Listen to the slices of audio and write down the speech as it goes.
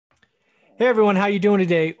Hey everyone, how you doing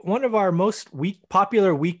today? One of our most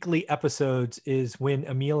popular weekly episodes is when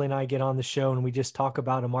Emil and I get on the show and we just talk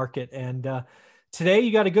about a market. And today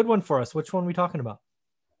you got a good one for us. Which one are we talking about?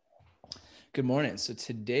 Good morning. So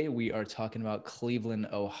today we are talking about Cleveland,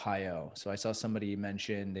 Ohio. So I saw somebody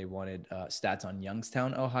mention they wanted stats on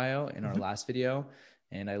Youngstown, Ohio in our Mhm. last video.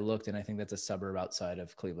 And I looked and I think that's a suburb outside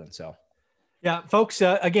of Cleveland. So Yeah, folks,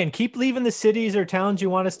 again, keep leaving the cities or towns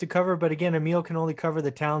you want us to cover. But again, Emil can only cover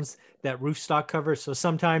the towns that Roofstock covers. So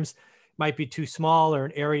sometimes it might be too small or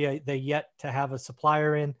an area they yet to have a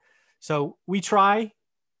supplier in. So we try.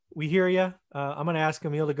 We hear you. I'm going to ask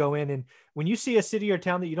Emil to go in. And when you see a city or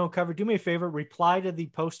town that you don't cover, do me a favor, reply to the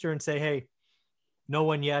poster and say, hey, no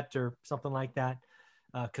one yet, or something like that.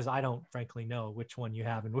 Because I don't frankly know which one you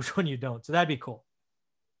have and which one you don't. So that'd be cool.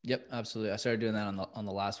 yep, absolutely. I started doing that on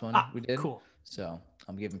the last one Ah, we did. cool. So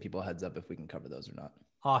I'm giving people a heads up if we can cover those or not.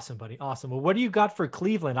 Awesome, buddy. Awesome. Well, what do you got for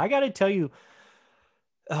Cleveland? I got to tell you,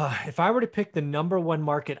 if I were to pick the number one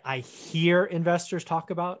market I hear investors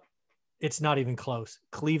talk about, it's not even close.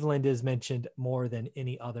 Cleveland is mentioned more than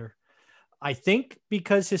any other. I think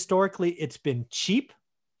because historically it's been cheap.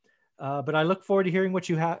 But I look forward to hearing what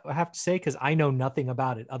you have to say because I know nothing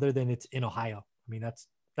about it other than it's in Ohio. I mean,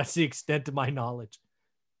 that's the extent of my knowledge.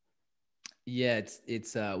 Yeah,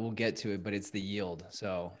 it's we'll get to it, but it's the yield.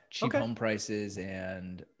 So cheap Okay. home prices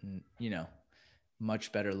and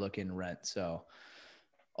much better looking rent. So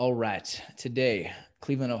all right. Today,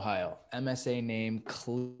 Cleveland, Ohio, MSA name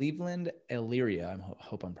Cleveland Elyria.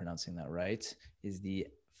 Hope I'm pronouncing that right. Is the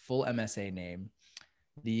full MSA name.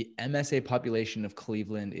 The MSA population of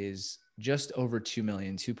Cleveland is just over 2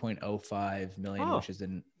 million, 2.05 million, Oh, which is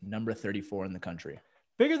the number 34 in the country.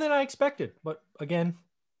 bigger than I expected. But again,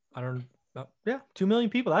 I don't know. Yeah, 2 million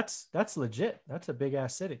people. That's legit. That's a big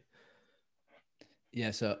ass city.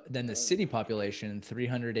 Yeah. So then the city population,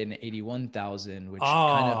 381,000, which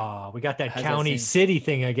kind of Oh, we got that has that county same. city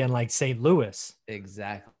thing again, like St. Louis.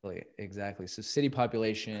 Exactly. Exactly. So city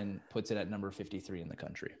population puts it at number 53 in the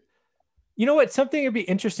country. You know what? Something would be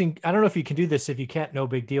interesting. I don't know if you can do this. If you can't, no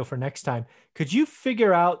big deal for next time. Could you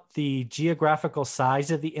figure out the geographical size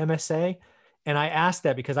of the MSA? And I asked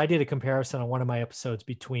that because I did a comparison on one of my episodes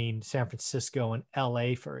between San Francisco and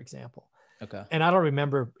LA, for example. Okay. And I don't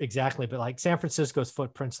remember exactly, but like San Francisco's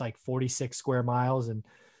footprint's like 46 square miles and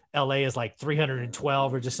LA is like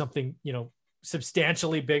 312 or just something,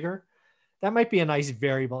 substantially bigger. That might be a nice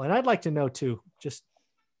variable. And I'd like to know too, just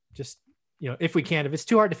if we can. If it's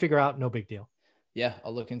too hard to figure out, no big deal. Yeah,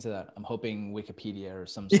 I'll look into that. I'm hoping Wikipedia or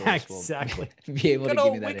some Yeah, source will exactly. be able to Good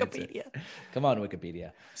give me old that answer. Wikipedia. Come on,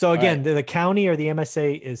 Wikipedia. So All right. again, the county or the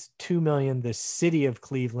MSA is 2 million. The city of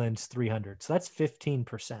Cleveland's 300. So that's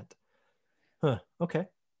 15%. Huh. Okay.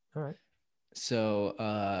 All right. So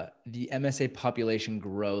the MSA population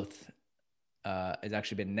growth has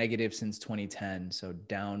actually been negative since 2010, so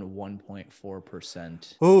down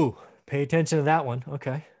 1.4%. Ooh, pay attention to that one.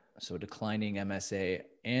 Okay. So declining MSA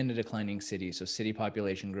and a declining city. So city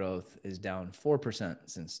population growth is down 4%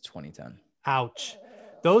 since 2010. Ouch.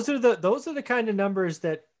 Those are the kind of numbers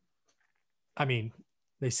that, I mean,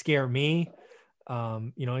 they scare me.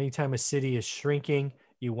 Anytime a city is shrinking,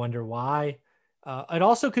 you wonder why. It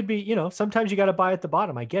also could be, sometimes you got to buy at the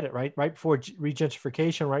bottom. I get it, right? Right before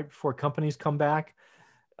regentrification, right before companies come back.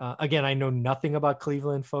 Again, I know nothing about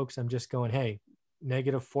Cleveland, folks. I'm just going, hey,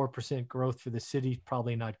 negative 4% growth for the city,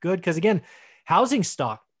 probably not good. Because again, housing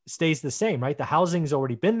stock stays the same, right? The housing's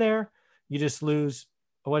already been there. You just lose,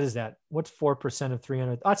 what is that? What's 4% of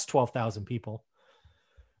 300? That's 12,000 people,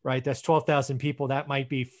 right? That's 12,000 people. That might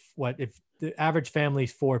be what, if the average family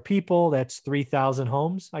is 4 people, that's 3,000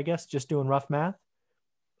 homes, I guess, just doing rough math.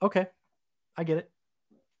 Okay. I get it.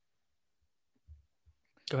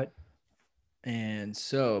 Go ahead. And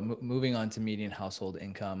so moving on to median household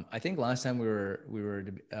income, I think last time we were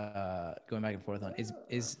going back and forth on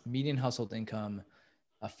is median household income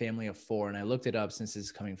a family of four, and I looked it up since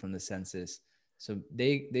it's coming from the census. So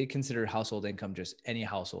they consider household income just any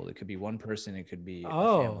household. It could be one person, it could be a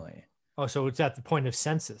Oh, family. oh, so it's at the point of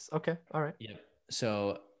census. Okay. All right. Yep.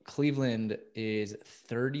 So Cleveland is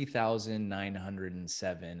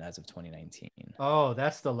 30,907 as of 2019. Oh,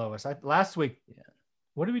 that's the lowest. Last week, Yeah.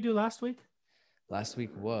 what did we do last week? Last week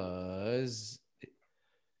was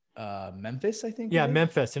Memphis, I think we Yeah, did.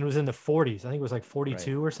 Memphis, and it was in the 40s. I think it was like Right.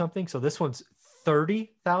 42 or something. So this one's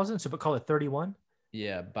 30,000. So, but call it 31.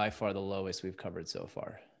 Yeah, by far the lowest we've covered so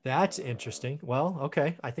far. That's interesting. Well,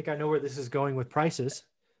 okay. I think I know where this is going with prices.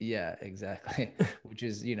 Yeah, exactly. Which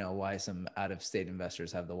is, why some out of state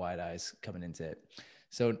investors have the wide eyes coming into it.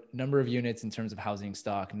 So number of units in terms of housing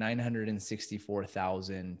stock,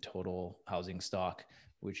 964,000 total housing stock,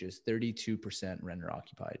 which is 32% renter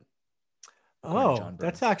occupied. According to Oh, John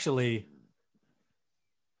that's Burns. actually,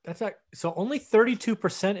 so only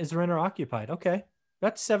 32% is renter occupied. Okay.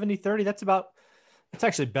 That's 70-30. That's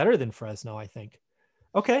actually better than Fresno, I think.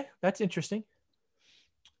 Okay. That's interesting.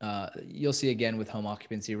 You'll see again with home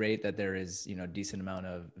occupancy rate that there is, decent amount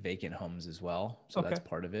of vacant homes as well. So that's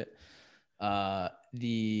part of it.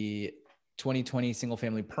 The 2020 single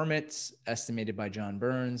family permits estimated by John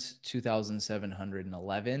Burns,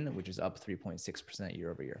 2,711, which is up 3.6% year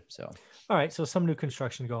over year. So, all right. So some new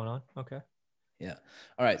construction going on. Okay. Yeah.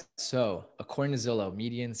 All right. So according to Zillow,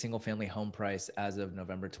 median single family home price as of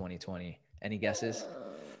November 2020. Any guesses?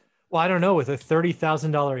 Well, I don't know. With a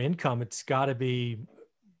 $30,000 income, it's got to be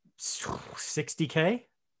 60K.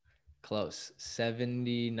 Close.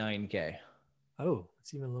 79K. Oh,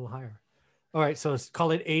 it's even a little higher. All right. So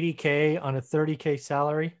call it 80K on a 30K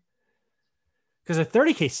salary. Because a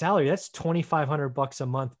 30K salary, that's $2,500 a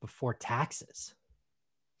month before taxes.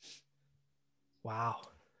 Wow.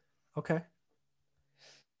 Okay.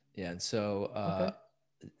 Yeah. And so Okay.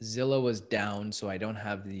 Zillow was down. So I don't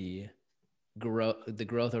have the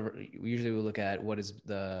growth over. Usually we look at what is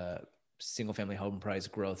the single family home price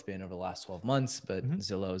growth been over the last 12 months, but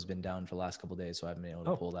Zillow has been down for the last couple of days. So I haven't been able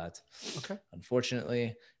to pull that. Okay.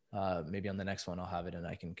 Unfortunately, maybe on the next one, I'll have it and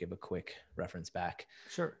I can give a quick reference back.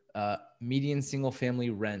 Sure. Median single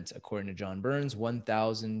family rent, according to John Burns,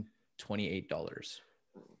 $1,028.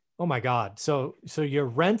 Oh my God. So your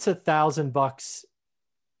rent's $1,000.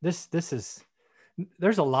 This is,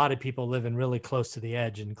 there's a lot of people living really close to the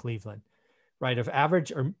edge in Cleveland, right? Of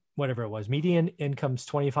average or whatever it was, median income's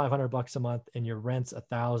 $2,500 a month and your rent's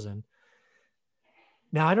 $1,000.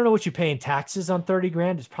 Now, I don't know what you pay in taxes on 30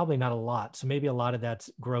 grand. It's probably not a lot. So maybe a lot of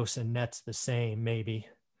that's gross and net's the same, maybe.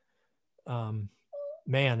 Man,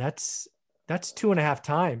 that's 2.5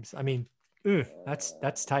 times. I mean,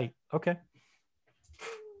 that's tight. Okay.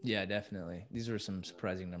 Yeah, definitely. These were some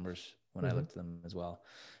surprising numbers when I looked at them as well.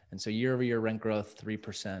 And so year over year rent growth,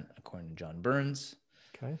 3%, according to John Burns.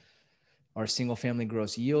 Okay. Our single family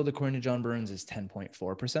gross yield, according to John Burns, is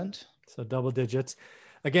 10.4%. So double digits.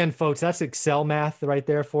 Again, folks, that's Excel math right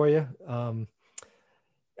there for you.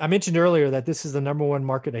 I mentioned earlier that this is the number one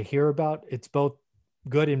market I hear about. It's both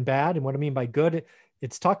good and bad. And what I mean by good,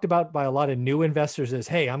 it's talked about by a lot of new investors as,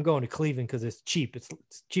 hey, I'm going to Cleveland because it's cheap. It's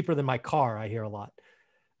cheaper than my car, I hear a lot.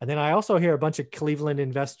 And then I also hear a bunch of Cleveland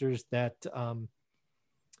investors that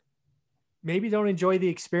maybe don't enjoy the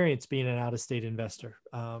experience being an out-of-state investor.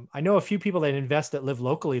 I know a few people that invest that live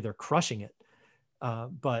locally, they're crushing it.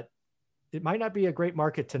 But it might not be a great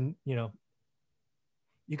market to, you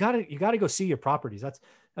gotta go see your properties.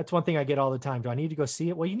 That's one thing I get all the time. Do I need to go see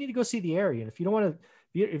it? Well, you need to go see the area. And if you don't want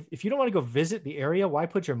to go visit the area, why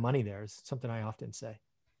put your money there? Is something I often say.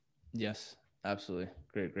 Yes, absolutely.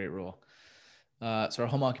 Great rule. So our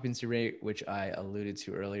home occupancy rate, which I alluded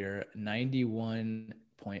to earlier,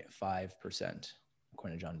 91.5%,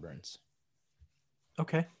 according to John Burns.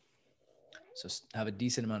 Okay. So have a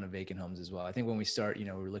decent amount of vacant homes as well. I think when we start,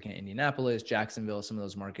 we're looking at Indianapolis, Jacksonville, some of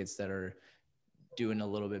those markets that are doing a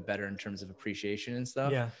little bit better in terms of appreciation and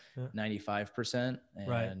stuff. Yeah. 95%. And,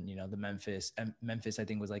 right. The Memphis, I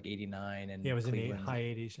think was like 89. And yeah, it was Cleveland, in the high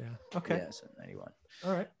 80s. Yeah. Okay. Yeah, so 91.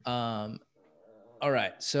 All right. All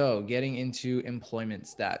right. So getting into employment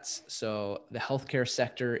stats. So the healthcare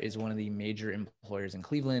sector is one of the major employers in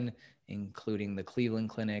Cleveland, including the Cleveland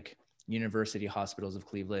Clinic, University Hospitals of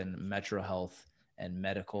Cleveland, Metro Health, and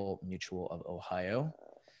Medical Mutual of Ohio.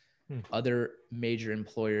 Other major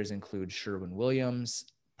employers include Sherwin-Williams,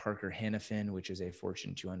 Parker Hannifin, which is a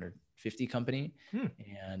Fortune 250 company,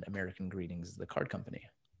 and American Greetings, the card company.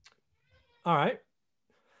 All right.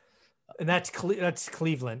 And that's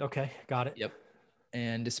Cleveland. Okay. Got it. Yep.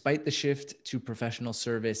 And despite the shift to professional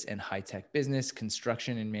service and high-tech business,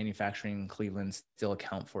 construction and manufacturing in Cleveland still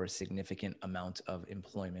account for a significant amount of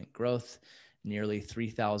employment growth. Nearly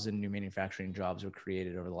 3,000 new manufacturing jobs were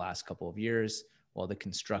created over the last couple of years, while the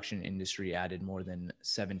construction industry added more than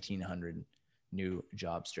 1,700 new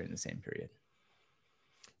jobs during the same period.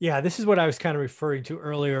 Yeah, this is what I was kind of referring to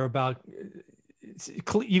earlier about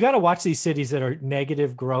you got to watch these cities that are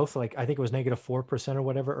negative growth. Like I think it was -4% or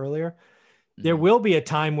whatever earlier. There will be a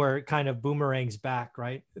time where it kind of boomerangs back,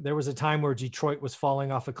 right? There was a time where Detroit was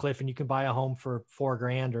falling off a cliff and you can buy a home for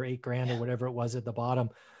 $4,000 or $8,000 or whatever it was at the bottom.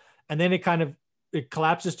 And then it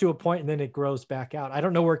collapses to a point and then it grows back out. I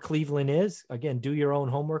don't know where Cleveland is. Again, do your own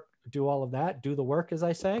homework, do all of that, do the work, as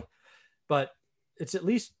I say, but it's at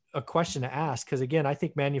least a question to ask. Cause again, I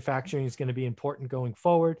think manufacturing is going to be important going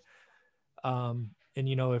forward. And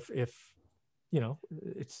if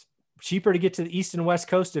it's cheaper to get to the East and West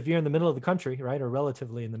Coast if you're in the middle of the country, right? Or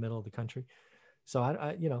relatively in the middle of the country. So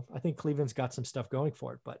I think Cleveland's got some stuff going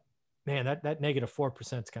for it, but man, that negative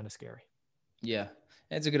 4% is kind of scary. Yeah.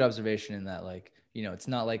 It's a good observation in that, like, it's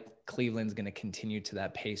not like Cleveland's going to continue to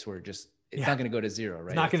that pace where it's not going to go to zero, right?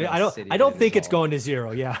 It's not going to, I don't think it's going to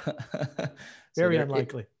zero. Yeah. Very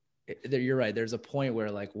unlikely. You're right. There's a point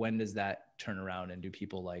where, like, when does that turn around and do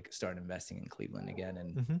people like start investing in Cleveland again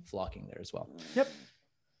and flocking there as well? Yep.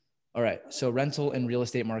 All right. So rental and real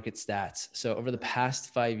estate market stats. So over the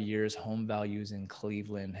past 5 years, home values in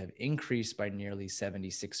Cleveland have increased by nearly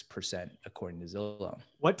 76%, according to Zillow.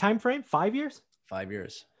 What time frame? 5 years? 5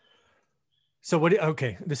 years. So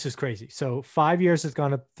okay, this is crazy. So 5 years has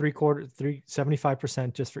gone up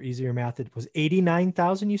 75% just for easier math. It was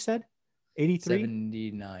 89,000, you said? 83?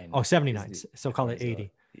 79. Oh, 79. So call it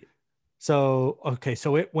 80. Yeah. So, okay.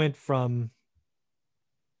 So it went from,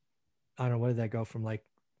 I don't know, what did that go from, like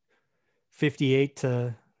 58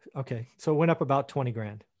 to, okay. So it went up about 20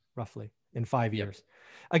 grand roughly in 5 years.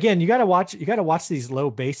 Again, you got to watch these low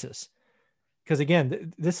bases. Because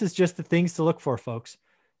again, this is just the things to look for, folks.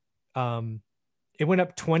 It went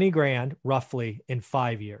up 20 grand roughly in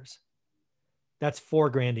 5 years. That's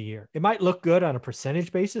 $4,000 a year. It might look good on a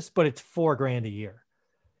percentage basis, but it's $4,000 a year.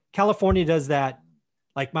 California does that.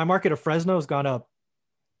 Like my market of Fresno has gone up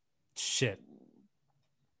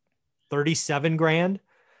 37 grand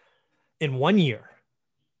in 1 year.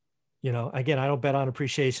 Again, I don't bet on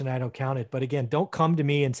appreciation. I don't count it. But again, don't come to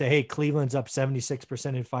me and say, hey, Cleveland's up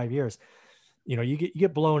 76% in 5 years. You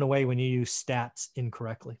get blown away when you use stats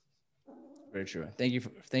incorrectly. Very true. Thank you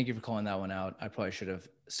for calling that one out. I probably should have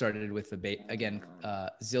started with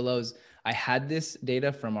Zillow's. I had this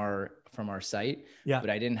data from our site, but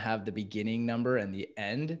I didn't have the beginning number and the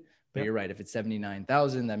end. But you're right. If it's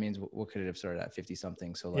 79,000, that means what could it have started at 50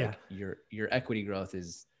 something? So like your equity growth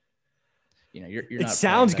is, you're not. It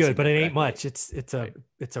sounds good, but it ain't much. It's a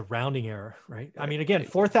rounding error, right? I mean, again,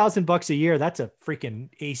 $4,000 a year. That's a freaking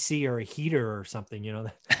AC or a heater or something.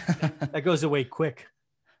 That goes away quick.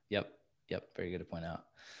 Yep. Very good to point out.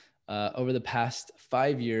 Over the past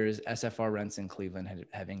 5 years, SFR rents in Cleveland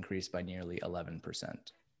have increased by nearly 11%.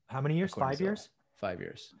 How many years? 5 years? 5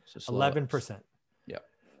 years. So 11%. Yep.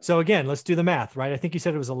 So again, let's do the math, right? I think you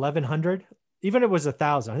said it was 1,100. Even if it was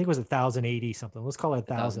 1,000, I think it was 1,080 something. Let's call it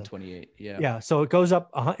 1,000. 1,028. Yeah. Yeah. So it goes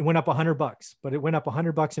up. It went up $100, but it went up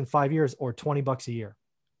 $100 in 5 years, or $20 a year.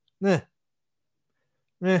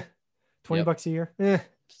 20 bucks a year.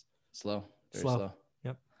 Slow. Very slow.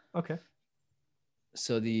 Yep. Okay.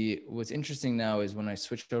 So what's interesting now is when I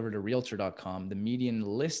switched over to realtor.com, the median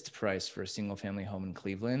list price for a single family home in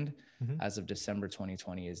Cleveland as of December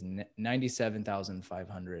 2020 is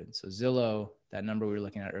 $97,500. So Zillow, that number we were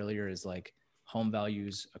looking at earlier, is like home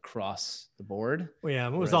values across the board. Well, yeah,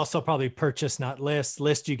 it was also probably purchase, not list.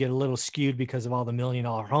 List, you get a little skewed because of all the $1 million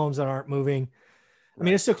homes that aren't moving. I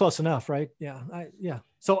mean, it's still close enough, right? Yeah.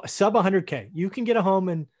 So sub 100K, you can get a home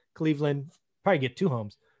in Cleveland, probably get two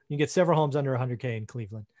homes. You can get several homes under 100K in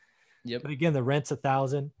Cleveland. Yep. But again, the rent's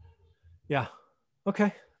 1,000. Yeah.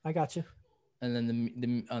 Okay. I got you. And then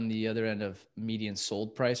the on the other end of median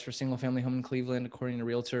sold price for single family home in Cleveland, according to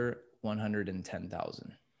Realtor,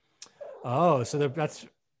 110,000. Oh, so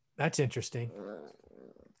that's interesting.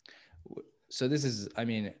 So this is, I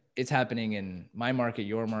mean, it's happening in my market,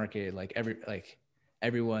 your market,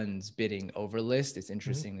 everyone's bidding over list. It's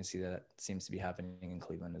interesting to see that seems to be happening in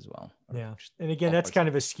Cleveland as well. Yeah. And again, that's kind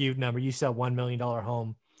of a skewed number. You sell $1 million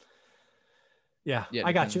home. Yeah.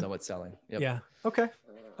 I got you. On what's selling. Yep. Yeah. Okay.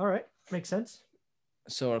 All right. Makes sense.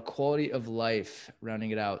 So our quality of life, rounding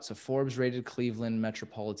it out. So Forbes rated Cleveland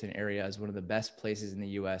metropolitan area as one of the best places in the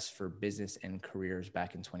U.S. for business and careers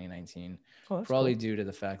back in 2019. Probably due to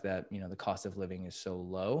the fact that, the cost of living is so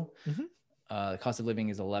low. The cost of living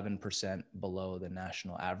is 11% below the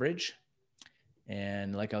national average.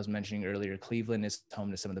 And like I was mentioning earlier, Cleveland is home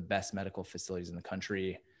to some of the best medical facilities in the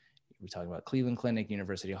country. We're talking about Cleveland Clinic,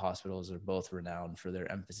 University Hospitals are both renowned for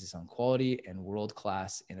their emphasis on quality and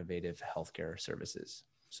world-class innovative healthcare services.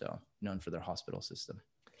 So known for their hospital system.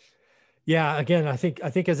 Yeah. Again, I think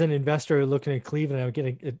as an investor looking at Cleveland, I'm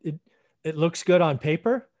getting it looks good on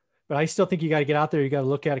paper, but I still think you got to get out there. You got to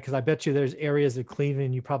look at it, because I bet you there's areas of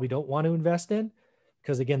Cleveland you probably don't want to invest in,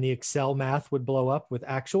 because again, the Excel math would blow up with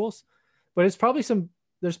actuals. But there's probably some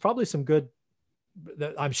good.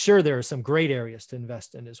 I'm sure there are some great areas to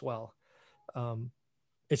invest in as well.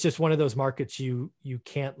 It's just one of those markets you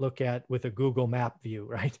can't look at with a Google map view,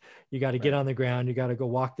 right? You got to get on the ground. You got to go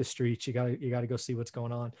walk the streets. You got to go see what's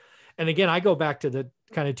going on. And again, I go back to the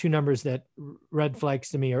kind of two numbers that red flags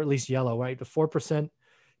to me, or at least yellow, right? The 4%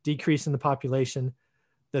 decrease in the population,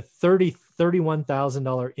 the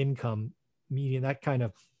 $31,000 income median, that kind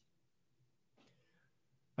of,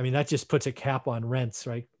 I mean, that just puts a cap on rents,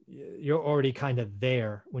 right? You're already kind of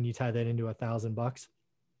there when you tie that into $1,000.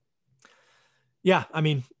 Yeah. I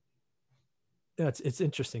mean, it's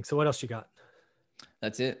interesting. So what else you got?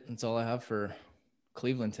 That's it. That's all I have for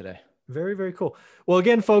Cleveland today. Very, very cool. Well,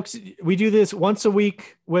 again, folks, we do this once a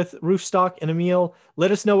week with Roofstock and Emil.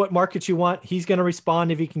 Let us know what markets you want. He's going to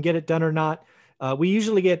respond if he can get it done or not. We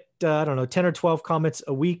usually get, I don't know, 10 or 12 comments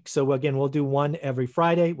a week. So again, we'll do one every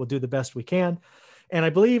Friday. We'll do the best we can. And I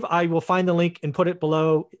believe I will find the link and put it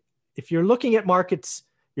below. If you're looking at markets,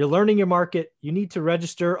 you're learning your market, you need to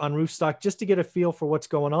register on Roofstock just to get a feel for what's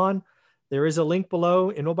going on. There is a link below.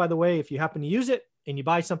 And oh, by the way, if you happen to use it and you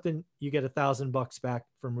buy something, you get $1,000 back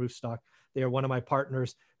from Roofstock. They are one of my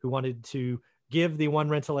partners who wanted to give the one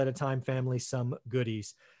rental at a time family some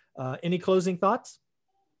goodies. Any closing thoughts?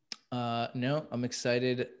 No, I'm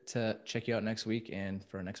excited to check you out next week and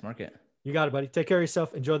for our next market. You got it, buddy. Take care of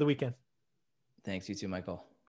yourself. Enjoy the weekend. Thanks. You too, Michael.